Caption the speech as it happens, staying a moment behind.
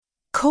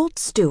Colt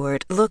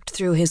Stewart looked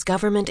through his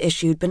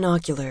government-issued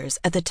binoculars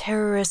at the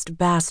terrorist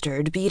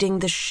bastard beating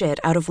the shit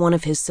out of one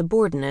of his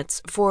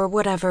subordinates for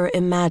whatever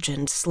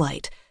imagined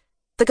slight.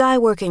 The guy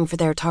working for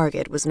their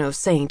target was no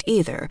saint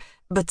either,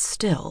 but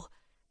still.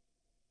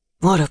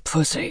 "What a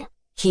pussy,"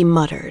 he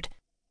muttered.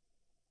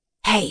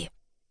 "Hey."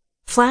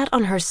 Flat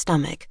on her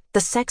stomach,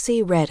 the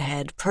sexy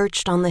redhead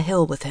perched on the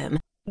hill with him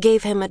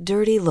gave him a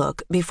dirty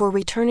look before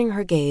returning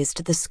her gaze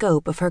to the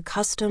scope of her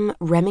custom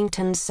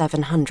Remington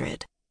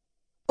 700.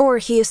 Or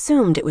he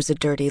assumed it was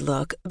a dirty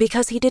look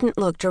because he didn't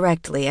look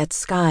directly at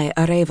Sky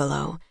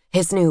Arevalo,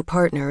 his new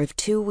partner of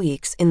 2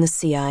 weeks in the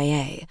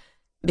CIA,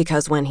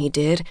 because when he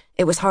did,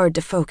 it was hard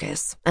to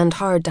focus and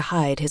hard to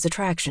hide his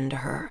attraction to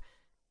her.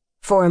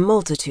 For a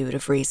multitude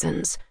of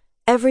reasons,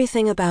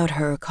 everything about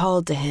her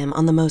called to him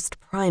on the most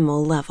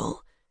primal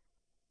level.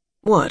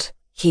 "What?"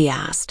 he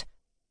asked.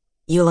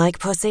 "You like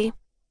pussy?"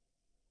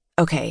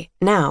 Okay,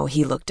 now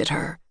he looked at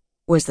her.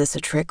 Was this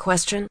a trick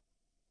question?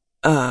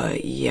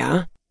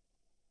 Yeah.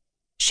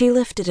 She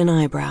lifted an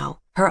eyebrow,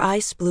 her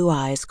ice blue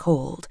eyes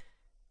cold.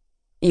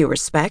 "You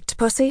respect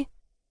pussy?"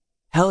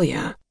 "Hell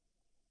yeah."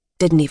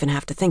 Didn't even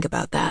have to think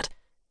about that.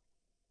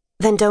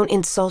 "Then don't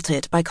insult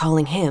it by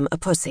calling him a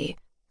pussy.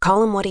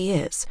 Call him what he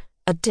is,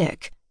 a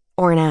dick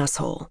or an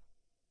asshole."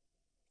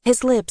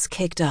 His lips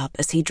kicked up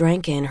as he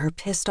drank in her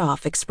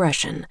pissed-off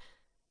expression.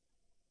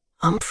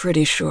 "I'm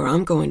pretty sure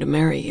I'm going to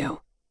marry you."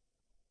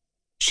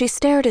 She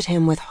stared at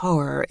him with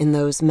horror in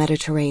those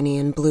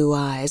Mediterranean blue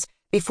eyes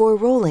before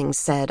rolling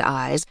said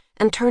eyes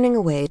and turning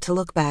away to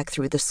look back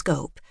through the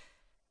scope.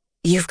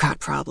 "You've got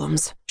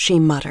problems," she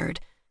muttered.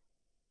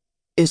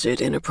 "Is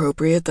it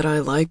inappropriate that I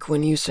like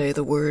when you say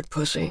the word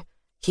pussy?"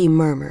 he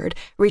murmured,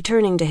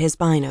 returning to his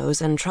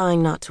binos and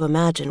trying not to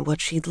imagine what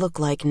she'd look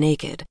like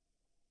naked.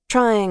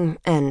 Trying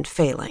and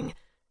failing.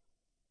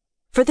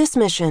 For this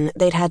mission,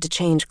 they'd had to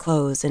change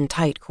clothes in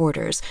tight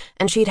quarters,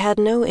 and she'd had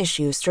no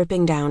issue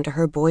stripping down to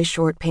her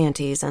boy-short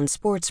panties and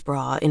sports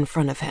bra in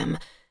front of him.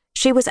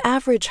 She was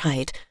average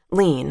height,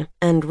 lean,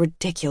 and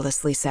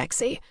ridiculously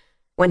sexy.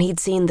 When he'd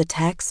seen the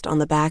text on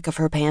the back of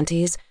her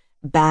panties,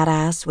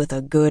 "Badass with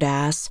a good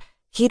ass,"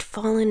 he'd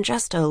fallen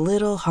just a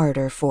little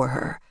harder for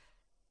her.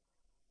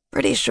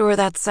 "Pretty sure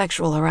that's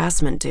sexual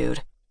harassment,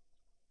 dude."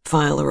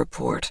 "File a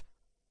report."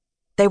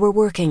 They were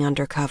working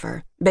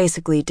undercover,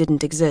 basically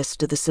didn't exist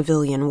to the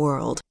civilian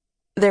world.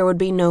 There would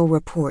be no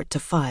report to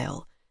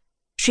file.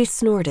 She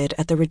snorted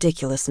at the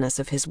ridiculousness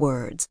of his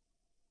words.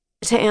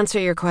 "To answer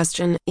your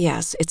question,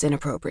 yes, it's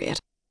inappropriate.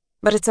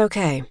 But it's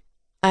okay.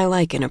 I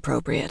like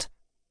inappropriate."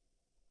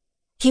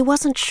 He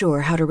wasn't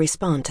sure how to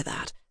respond to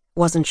that.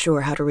 Wasn't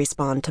sure how to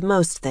respond to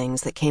most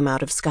things that came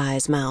out of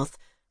Sky's mouth.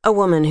 A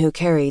woman who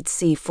carried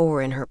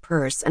C4 in her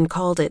purse and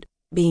called it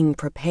being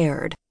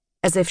prepared,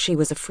 as if she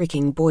was a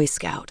freaking Boy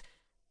Scout.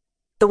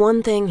 The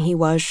one thing he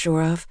was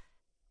sure of,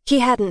 he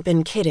hadn't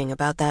been kidding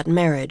about that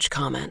marriage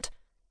comment.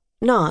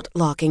 Not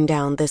locking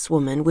down this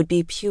woman would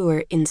be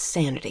pure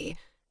insanity,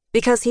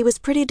 because he was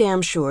pretty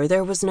damn sure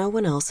there was no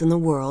one else in the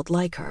world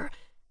like her,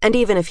 and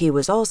even if he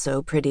was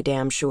also pretty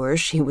damn sure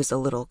she was a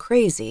little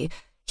crazy,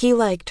 he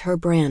liked her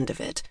brand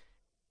of it.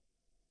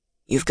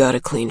 "You've got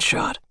a clean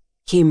shot,"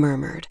 he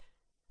murmured.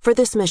 For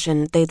this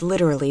mission, they'd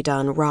literally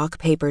done rock,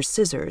 paper,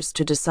 scissors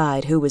to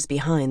decide who was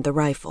behind the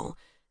rifle.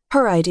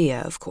 Her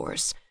idea, of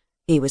course.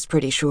 He was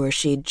pretty sure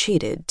she'd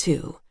cheated,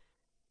 too.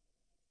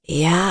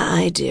 "Yeah,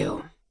 I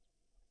do."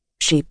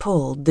 She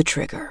pulled the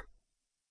trigger.